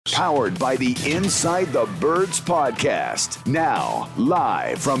Powered by the Inside the Birds podcast. Now,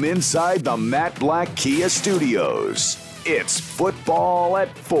 live from inside the Matt Black Kia Studios. It's Football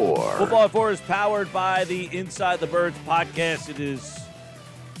at 4. Football at 4 is powered by the Inside the Birds podcast. It is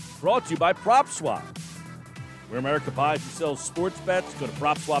brought to you by PropSwap, where America buys and sells sports bets. Go to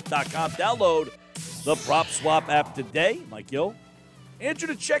PropSwap.com. Download the PropSwap app today. Mike Gill.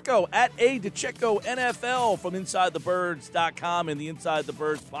 Andrew DiCecco at DiCecco NFL from InsideTheBirds.com and the Inside the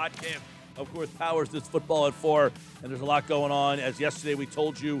Birds podcast. Of course, powers this Football at 4, and there's a lot going on. As yesterday we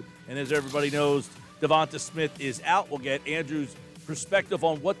told you, and as everybody knows, Devonta Smith is out. We'll get Andrew's perspective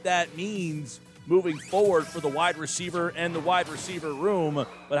on what that means moving forward for the wide receiver and the wide receiver room.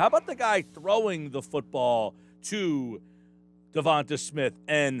 But how about the guy throwing the football to Devonta Smith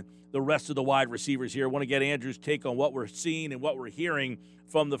and the rest of the wide receivers here? I want to get Andrew's take on what we're seeing and what we're hearing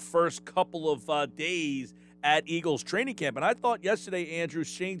from the first couple of days at Eagles training camp. And I thought yesterday, Andrew,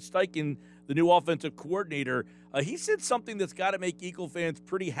 Shane Steichen, the new offensive coordinator, he said something that's got to make Eagle fans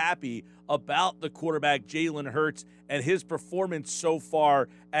pretty happy about the quarterback, Jalen Hurts, and his performance so far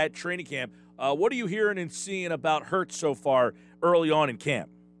at training camp. What are you hearing and seeing about Hurts so far early on in camp?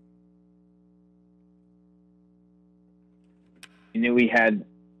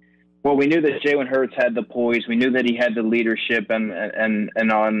 We knew that Jalen Hurts had the poise. We knew that he had the leadership and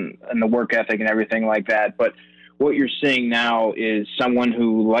the work ethic and everything like that. But what you're seeing now is someone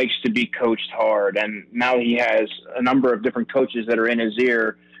who likes to be coached hard. And now he has a number of different coaches that are in his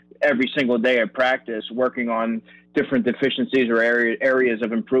ear every single day at practice, working on different deficiencies or areas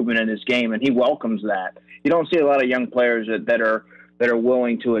of improvement in his game. And he welcomes that. You don't see a lot of young players that are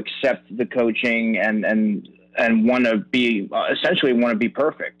willing to accept the coaching and want to be essentially want to be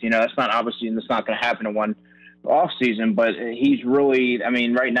perfect. You know, that's not going to happen in one off season, but he's really, I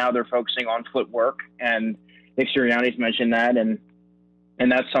mean, right now they're focusing on footwork, and Nick Sirianni's mentioned that. And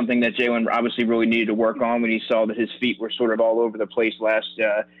that's something that Jalen obviously really needed to work on when he saw that his feet were sort of all over the place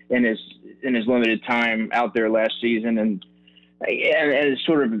in his limited time out there last season. And it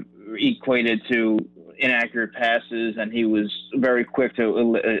sort of equated to inaccurate passes, and he was very quick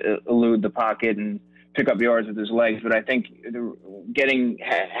to elude the pocket and pick up yards with his legs. But I think setting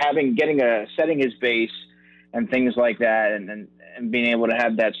his base and things like that, and being able to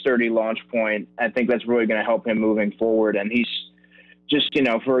have that sturdy launch point, I think that's really going to help him moving forward. And he's just, you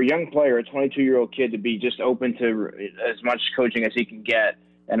know, for a young player, a 22-year-old kid, to be just open to as much coaching as he can get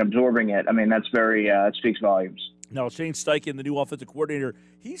and absorbing it, I mean, that's it speaks volumes. Now, Shane Steichen, the new offensive coordinator,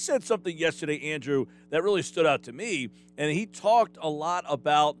 he said something yesterday, Andrew, that really stood out to me, and he talked a lot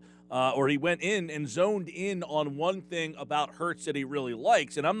about or he went in and zoned in on one thing about Hurts that he really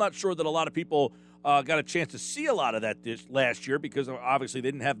likes. And I'm not sure that a lot of people got a chance to see a lot of that this last year because obviously they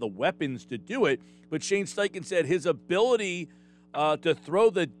didn't have the weapons to do it. But Shane Steichen said his ability to throw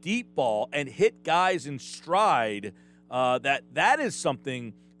the deep ball and hit guys in stride, that is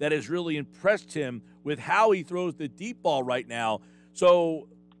something that has really impressed him with how he throws the deep ball right now. So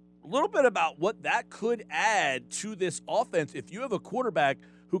a little bit about what that could add to this offense if you have a quarterback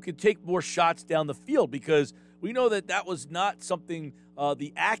who can take more shots down the field, because we know that was not something,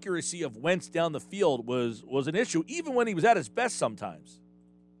 the accuracy of Wentz down the field was an issue, even when he was at his best sometimes.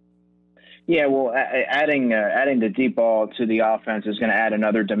 Yeah, well, adding the deep ball to the offense is going to add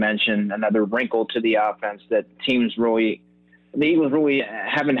another dimension, another wrinkle to the offense that the Eagles really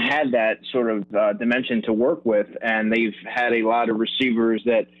haven't had that sort of dimension to work with, and they've had a lot of receivers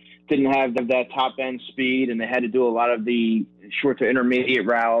that didn't have that top-end speed, and they had to do a lot of the short to intermediate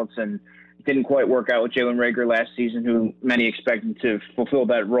routes, and it didn't quite work out with Jalen Reagor last season, who many expected to fulfill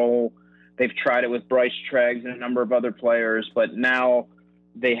that role. They've tried it with Bryce Treggs and a number of other players, but now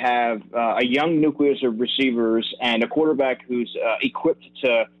they have a young nucleus of receivers and a quarterback who's equipped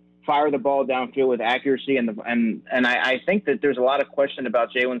to fire the ball downfield with accuracy. And I think that there's a lot of question about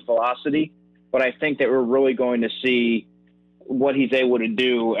Jalen's velocity, but I think that we're really going to see what he's able to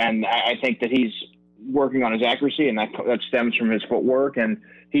do. And I think that he's working on his accuracy, and that stems from his footwork. And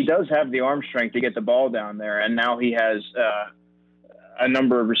he does have the arm strength to get the ball down there. And now he has a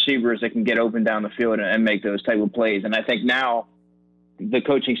number of receivers that can get open down the field and make those type of plays. And I think now the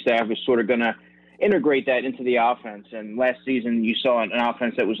coaching staff is sort of going to integrate that into the offense. And last season you saw an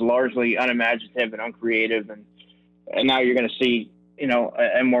offense that was largely unimaginative and uncreative. And now you're going to see, you know,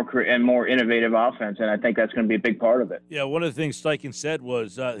 a more innovative offense, and I think that's going to be a big part of it. Yeah, one of the things Steichen said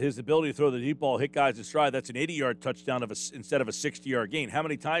was his ability to throw the deep ball, hit guys in stride. That's an 80-yard touchdown instead of a 60-yard gain. How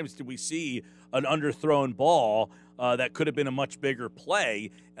many times did we see an underthrown ball that could have been a much bigger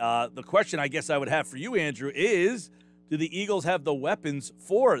play? The question I guess I would have for you, Andrew, is do the Eagles have the weapons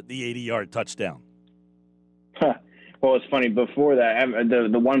for the 80-yard touchdown? Well, it's funny. Before that,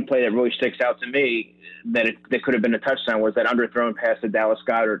 the one play that really sticks out to me that could have been a touchdown was that underthrown pass to Dallas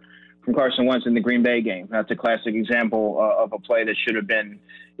Goedert from Carson Wentz in the Green Bay game. That's a classic example of a play that should have been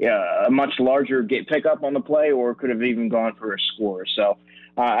a much larger pickup on the play, or could have even gone for a score. So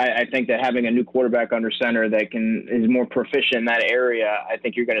I think that having a new quarterback under center that is more proficient in that area, I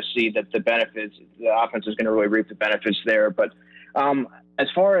think you're going to see that the offense is going to really reap the benefits there. But as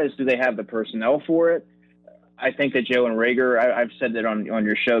far as do they have the personnel for it, I think that Jalen Reagor, I've said that on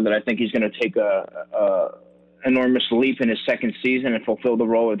your show, that I think he's going to take a enormous leap in his second season and fulfill the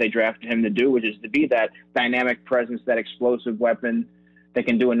role that they drafted him to do, which is to be that dynamic presence, that explosive weapon that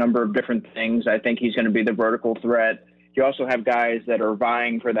can do a number of different things. I think he's going to be the vertical threat. You also have guys that are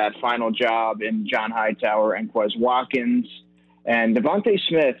vying for that final job in John Hightower and Quez Watkins. And Devontae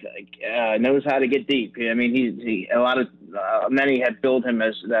Smith knows how to get deep. I mean, many had billed him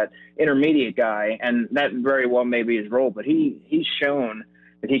as that intermediate guy, and that very well may be his role. But he's shown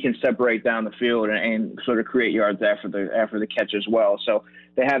that he can separate down the field and sort of create yards after the catch as well. So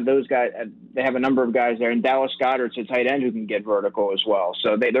they have those guys. They have a number of guys there, and Dallas Goedert's a tight end who can get vertical as well.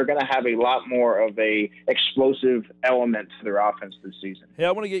 So they're going to have a lot more of a explosive element to their offense this season. Hey,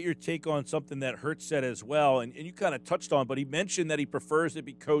 I want to get your take on something that Hurts said as well, and you kind of touched on, but he mentioned that he prefers to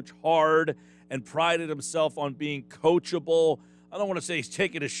be coached hard and prided himself on being coachable. I don't want to say he's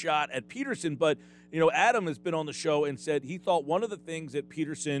taking a shot at Peterson, but Adam has been on the show and said he thought one of the things that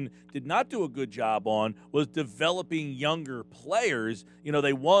Peterson did not do a good job on was developing younger players.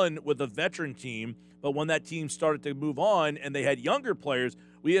 They won with a veteran team, but when that team started to move on and they had younger players,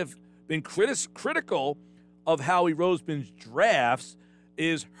 we have been critical of Howie Roseman's drafts.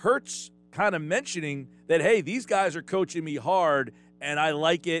 Is Hurts kind of mentioning that, hey, these guys are coaching me hard and I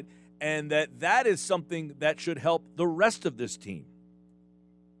like it, and that is something that should help the rest of this team?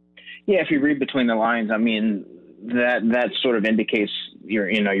 Yeah, if you read between the lines, I mean, that sort of indicates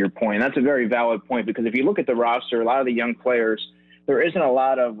your point. That's a very valid point, because if you look at the roster, a lot of the young players, there isn't a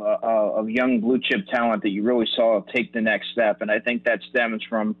lot of young blue chip talent that you really saw take the next step, and I think that stems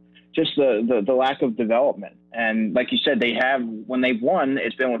from just the lack of development. And like you said, when they've won,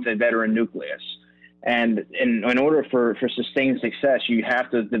 it's been with a veteran nucleus. And in order for sustained success, you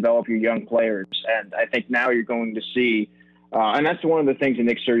have to develop your young players. And I think now you're going to see. And that's one of the things that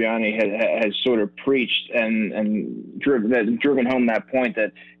Nick Sirianni has sort of preached and driven home that point,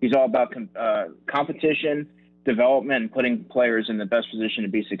 that he's all about competition, development, and putting players in the best position to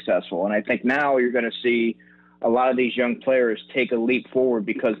be successful. And I think now you're going to see a lot of these young players take a leap forward,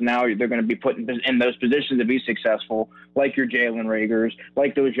 because now they're going to be put in those positions to be successful, like your Jalen Reagors,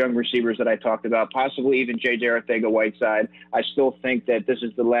 like those young receivers that I talked about, possibly even J.J. Arcega-Whiteside. I still think that this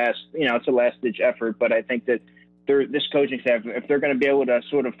is it's a last-ditch effort, but I think that this coaching staff, if they're going to be able to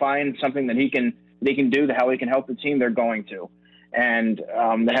sort of find something that they can do, how he can help the team, they're going to. And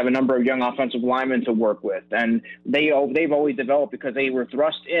they have a number of young offensive linemen to work with, and they've always developed because they were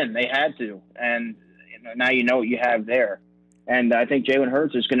thrust in. They had to, and now you know what you have there. And I think Jalen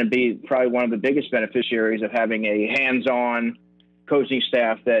Hurts is going to be probably one of the biggest beneficiaries of having a hands-on coaching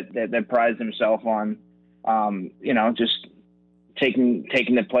staff that prides himself on, just taking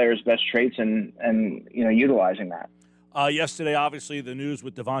the players' best traits and utilizing that. Yesterday, obviously, the news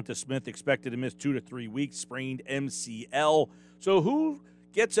with Devonta Smith expected to miss 2 to 3 weeks, sprained MCL. So who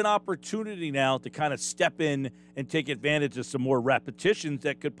gets an opportunity now to kind of step in and take advantage of some more repetitions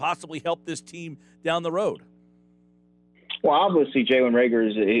that could possibly help this team down the road? Well, obviously, Jalen Reagor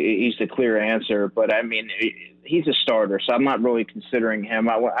he's the clear answer, but I mean, he's a starter, so I'm not really considering him.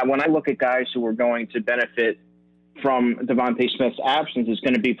 When I look at guys who are going to benefit from Devontae Smith's absence, is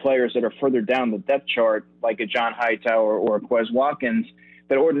going to be players that are further down the depth chart, like a John Hightower or a Quez Watkins,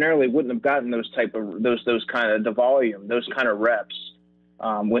 that ordinarily wouldn't have gotten those kind of the volume, those kind of reps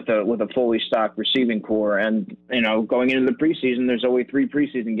with a fully stocked receiving core. And going into the preseason, there's only 3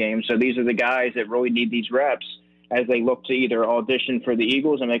 preseason games, so these are the guys that really need these reps as they look to either audition for the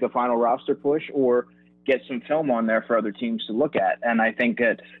Eagles and make a final roster push, or get some film on there for other teams to look at. And I think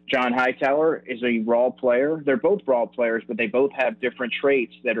that John Hightower is a raw player. They're both raw players, but they both have different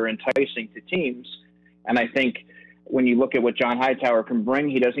traits that are enticing to teams. And I think when you look at what John Hightower can bring,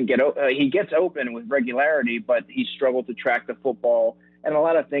 he gets open with regularity, but he struggled to track the football, and a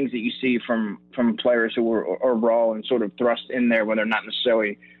lot of things that you see from players who are raw and sort of thrust in there when they're not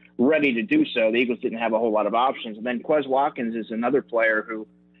necessarily ready to do so. The Eagles didn't have a whole lot of options. And then Quez Watkins is another player who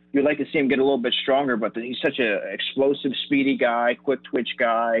you'd like to see him get a little bit stronger, but he's such an explosive, speedy guy, quick twitch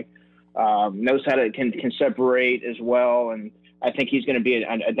guy, knows how to can separate as well. And I think he's going to be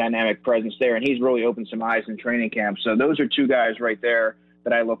a dynamic presence there. And he's really opened some eyes in training camp. So those are 2 guys right there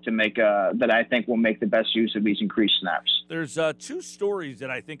that I look to make that I think will make the best use of these increased snaps. There's two stories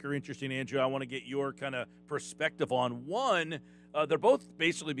that I think are interesting, Andrew. I want to get your kind of perspective on. One, they're both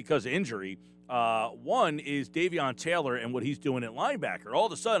basically because of injury. One is Davion Taylor and what he's doing at linebacker. All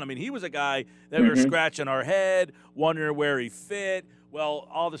of a sudden, I mean, he was a guy that we were scratching our head, wondering where he fit. Well,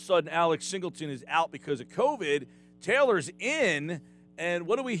 all of a sudden, Alex Singleton is out because of COVID. Taylor's in, and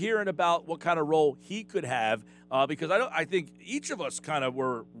what are we hearing about what kind of role he could have? Because I think each of us kind of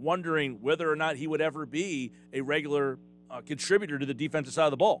were wondering whether or not he would ever be a regular contributor to the defensive side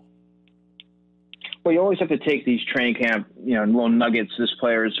of the ball. Well, you always have to take these training camp, little nuggets. This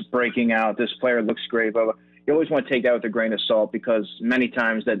player is breaking out. This player looks great. But you always want to take that with a grain of salt because many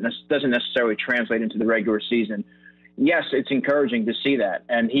times that doesn't necessarily translate into the regular season. Yes, it's encouraging to see that,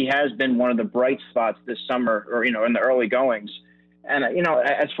 and he has been one of the bright spots this summer, or in the early goings. And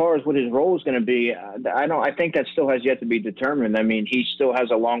as far as what his role is going to be, I think that still has yet to be determined. I mean, he still has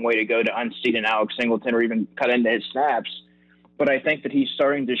a long way to go to unseat an Alex Singleton or even cut into his snaps. But I think that he's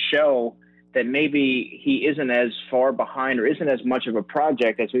starting to show that maybe he isn't as far behind or isn't as much of a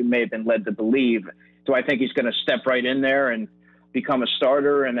project as we may have been led to believe. Do I think he's going to step right in there and become a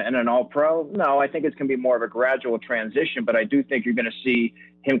starter and an all-pro? No, I think it's going to be more of a gradual transition, but I do think you're going to see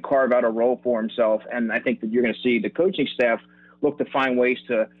him carve out a role for himself, and I think that you're going to see the coaching staff look to find ways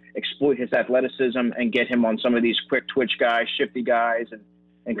to exploit his athleticism and get him on some of these quick twitch guys, shifty guys,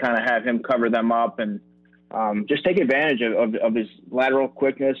 and kind of have him cover them up and just take advantage of his lateral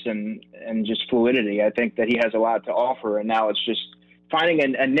quickness and just fluidity. I think that he has a lot to offer, and now it's just finding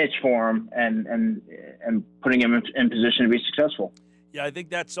a niche for him and putting him in position to be successful. Yeah, I think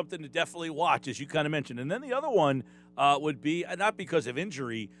that's something to definitely watch, as you kind of mentioned. And then the other one would be, not because of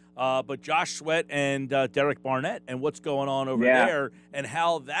injury, but Josh Sweat and Derek Barnett and what's going on over there and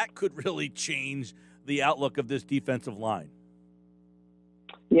how that could really change the outlook of this defensive line.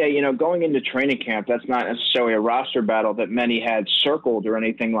 Yeah, going into training camp, that's not necessarily a roster battle that many had circled or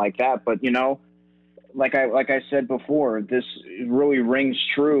anything like that. But, like I said before, this really rings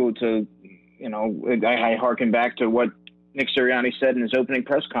true to, I harken back to what Nick Sirianni said in his opening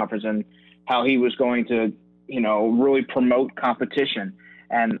press conference and how he was going to, really promote competition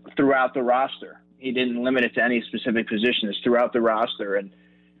and throughout the roster. He didn't limit it to any specific positions throughout the roster. And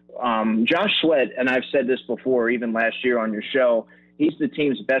Josh Sweat, and I've said this before, even last year on your show, he's the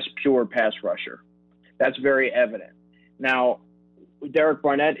team's best pure pass rusher. That's very evident. Now, Derek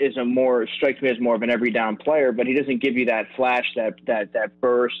Barnett strikes me as more of an every down player, but he doesn't give you that flash, that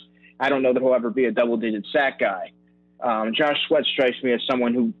burst. I don't know that he'll ever be a double-digit sack guy. Josh Sweat strikes me as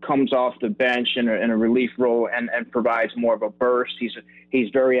someone who comes off the bench in a relief role and provides more of a burst. He's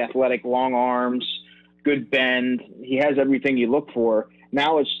very athletic, long arms, good bend. He has everything you look for.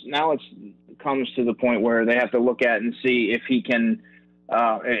 Now it comes to the point where they have to look at and see if he can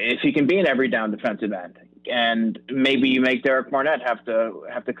be an every down defensive end. And maybe you make Derek Barnett have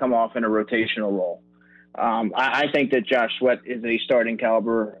to come off in a rotational role. I think that Josh Sweat is a starting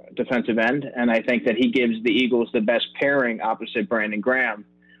caliber defensive end, and I think that he gives the Eagles the best pairing opposite Brandon Graham.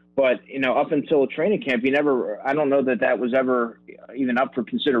 But, up until training camp, I don't know that was ever even up for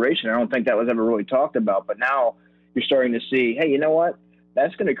consideration. I don't think that was ever really talked about. But now you're starting to see, hey, you know what?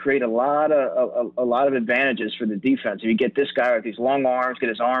 That's going to create a lot of advantages for the defense. If you get this guy with these long arms, get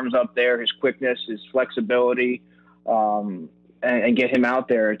his arms up there, his quickness, his flexibility, and get him out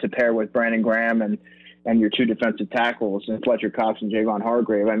there to pair with Brandon Graham and your two defensive tackles and Fletcher Cox and Javon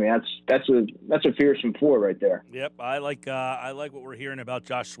Hargrave. I mean, that's a fearsome four right there. Yep, I like what we're hearing about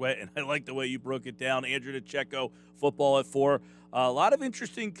Josh Sweat, and I like the way you broke it down. Andrew DiCecco, Football at 4. A lot of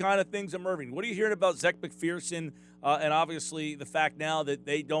interesting kind of things emerging. What are you hearing about Zech McPherson? And obviously the fact now that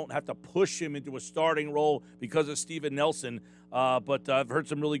they don't have to push him into a starting role because of Steven Nelson. But I've heard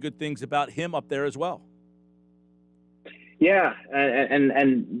some really good things about him up there as well. Yeah,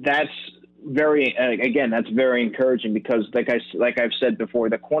 and that's that's very encouraging because like I've said before,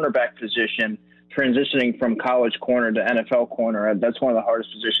 the cornerback position, transitioning from college corner to NFL corner, that's one of the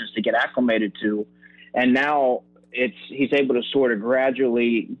hardest positions to get acclimated to. And now he's able to sort of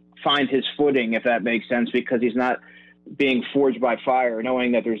gradually find his footing, if that makes sense, because he's not being forged by fire,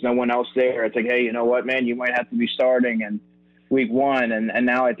 knowing that there's no one else there. It's like, hey, you know what, man, you might have to be starting in week 1. And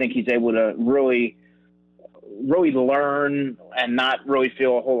now I think he's able to really learn and not really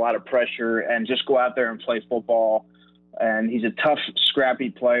feel a whole lot of pressure and just go out there and play football. And he's a tough,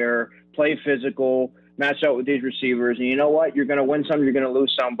 scrappy player, play physical, match out with these receivers. And you know what? You're going to win some, you're going to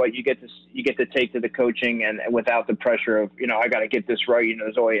lose some, but you get to take to the coaching and without the pressure of, I got to get this right.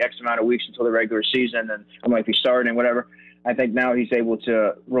 There's only X amount of weeks until the regular season and I might be starting, whatever. I think now he's able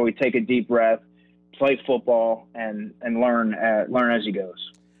to really take a deep breath, play football, and learn as he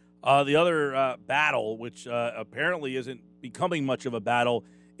goes. The other battle, which apparently isn't becoming much of a battle,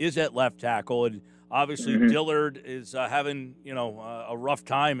 is at left tackle. And obviously Dillard is having, a rough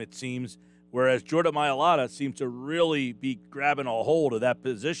time, it seems, whereas Jordan Mailata seems to really be grabbing a hold of that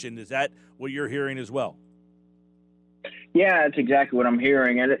position. Is that what you're hearing as well? Yeah, that's exactly what I'm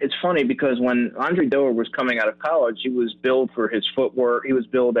hearing. And it's funny because when Andre Dillard was coming out of college, he was billed for his footwork. He was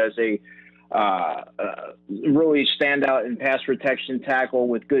billed as a really standout in pass protection tackle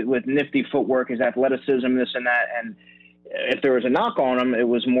with nifty footwork, his athleticism, this and that. And if there was a knock on him, it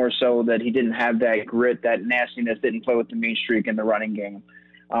was more so that he didn't have that grit, that nastiness, didn't play with the mean streak in the running game.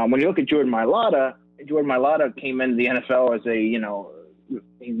 When you look at Jordan Mailata came into the NFL as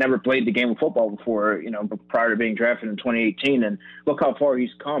he's never played the game of football before, prior to being drafted in 2018. And look how far he's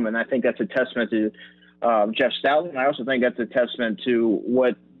come. And I think that's a testament to Jeff Stoutland. I also think that's a testament to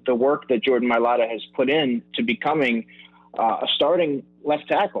what the work that Jordan Mailata has put in to becoming a starting left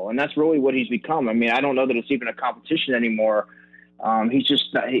tackle. And that's really what he's become. I mean, I don't know that it's even a competition anymore. He's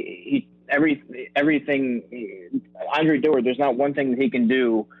just everything. Andre Dillard, there's not one thing that he can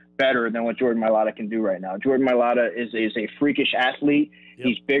do better than what Jordan Mailata can do right now. Jordan Mailata is a freakish athlete. Yep.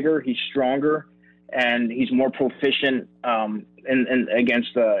 He's bigger, he's stronger, and he's more proficient in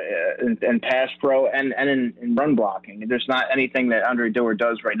pass pro and in run blocking. There's not anything that Andre Dillard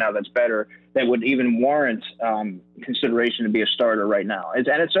does right now that's better that would even warrant consideration to be a starter right now.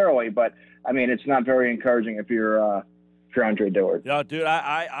 It's early, but I mean, it's not very encouraging if you're Andre Dillard. Yeah, dude,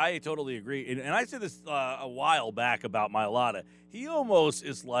 I totally agree. And I said this a while back about Mailata. He almost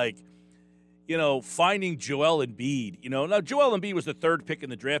is like, finding Joel Embiid. Now Joel Embiid was the third pick in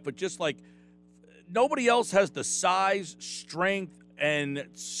the draft, but just like nobody else has the size, strength, and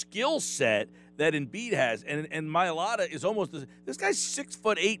skill set that Embiid has. And Mailata is almost this guy's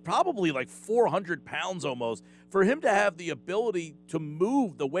 6'8", probably like 400 pounds almost. For him to have the ability to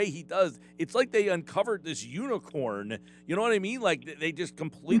move the way he does, it's like they uncovered this unicorn. You know what I mean? Like they just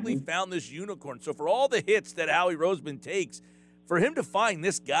completely found this unicorn. So for all the hits that Howie Roseman takes, for him to find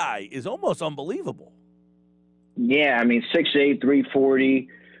this guy is almost unbelievable. Yeah, I mean, 6'8", 340,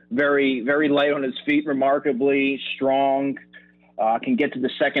 very, very light on his feet, remarkably strong. Can get to the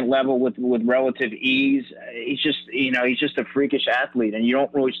second level with relative ease. He's just a freakish athlete, and you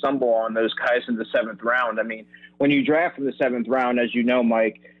don't really stumble on those guys in the seventh round. I mean, when you draft in the seventh round, as you know,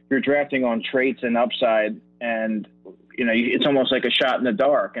 Mike, you're drafting on traits and upside, and it's almost like a shot in the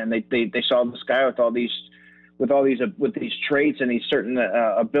dark. And they saw this guy with these traits and these certain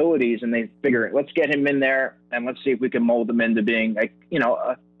abilities, and they figure, let's get him in there and let's see if we can mold him into being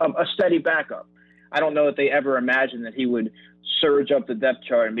a steady backup. I don't know that they ever imagined that he would surge up the depth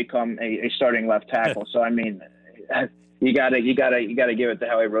chart and become a starting left tackle. So I mean, you gotta give it to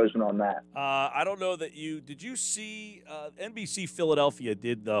Howie Roseman on that. I don't know that did you see NBC Philadelphia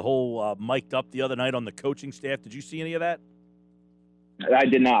did the whole mic'd up the other night on the coaching staff? Did you see any of that? I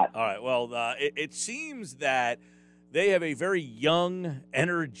did not. All right. Well, it seems that they have a very young,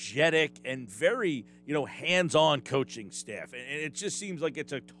 energetic, and very hands-on coaching staff, and it just seems like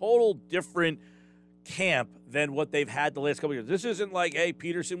it's a total different camp than what they've had the last couple of years. This isn't like, hey,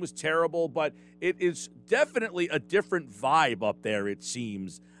 Peterson was terrible, but it is definitely a different vibe up there, it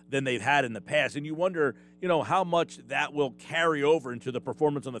seems, than they've had in the past. And you wonder, how much that will carry over into the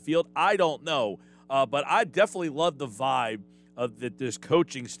performance on the field. I don't know, but I definitely love the vibe that this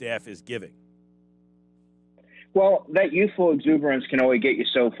coaching staff is giving. Well, that youthful exuberance can only get you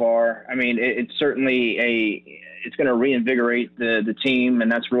so far. I mean, it's certainly it's going to reinvigorate the team,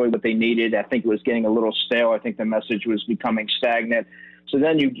 and that's really what they needed. I think it was getting a little stale. I think the message was becoming stagnant. So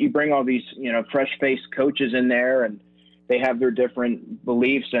then you bring all these, fresh-faced coaches in there, and they have their different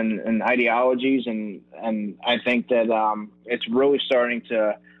beliefs and ideologies, and I think that it's really starting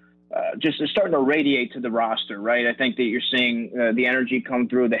to starting to radiate to the roster, right? I think that you're seeing the energy come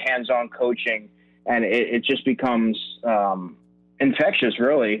through, the hands-on coaching, and it just becomes infectious,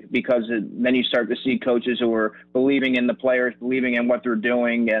 really, because then you start to see coaches who are believing in the players, believing in what they're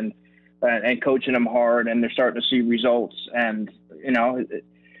doing, and coaching them hard, and they're starting to see results. And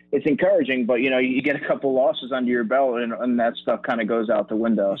it's encouraging, but you get a couple losses under your belt, and that stuff kind of goes out the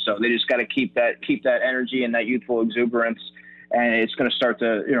window. So they just got to keep that energy and that youthful exuberance, and it's going to start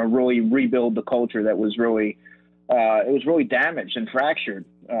to really rebuild the culture that was really damaged and fractured.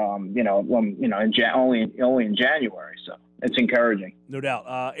 Only in January. So it's encouraging. No doubt.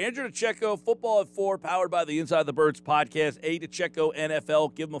 Andrew DiCecco, Football at 4, powered by the Inside the Birds podcast. DiCecco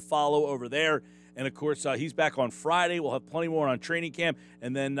NFL. Give him a follow over there. And, of course, he's back on Friday. We'll have plenty more on training camp.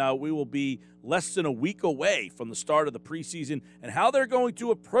 And then we will be less than a week away from the start of the preseason and how they're going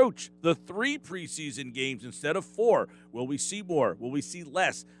to approach the 3 preseason games instead of 4. Will we see more? Will we see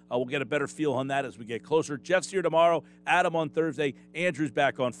less? We'll get a better feel on that as we get closer. Jeff's here tomorrow, Adam on Thursday, Andrew's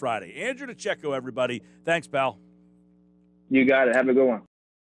back on Friday. Andrew DiCecco, everybody. Thanks, pal. You got it. Have a good one.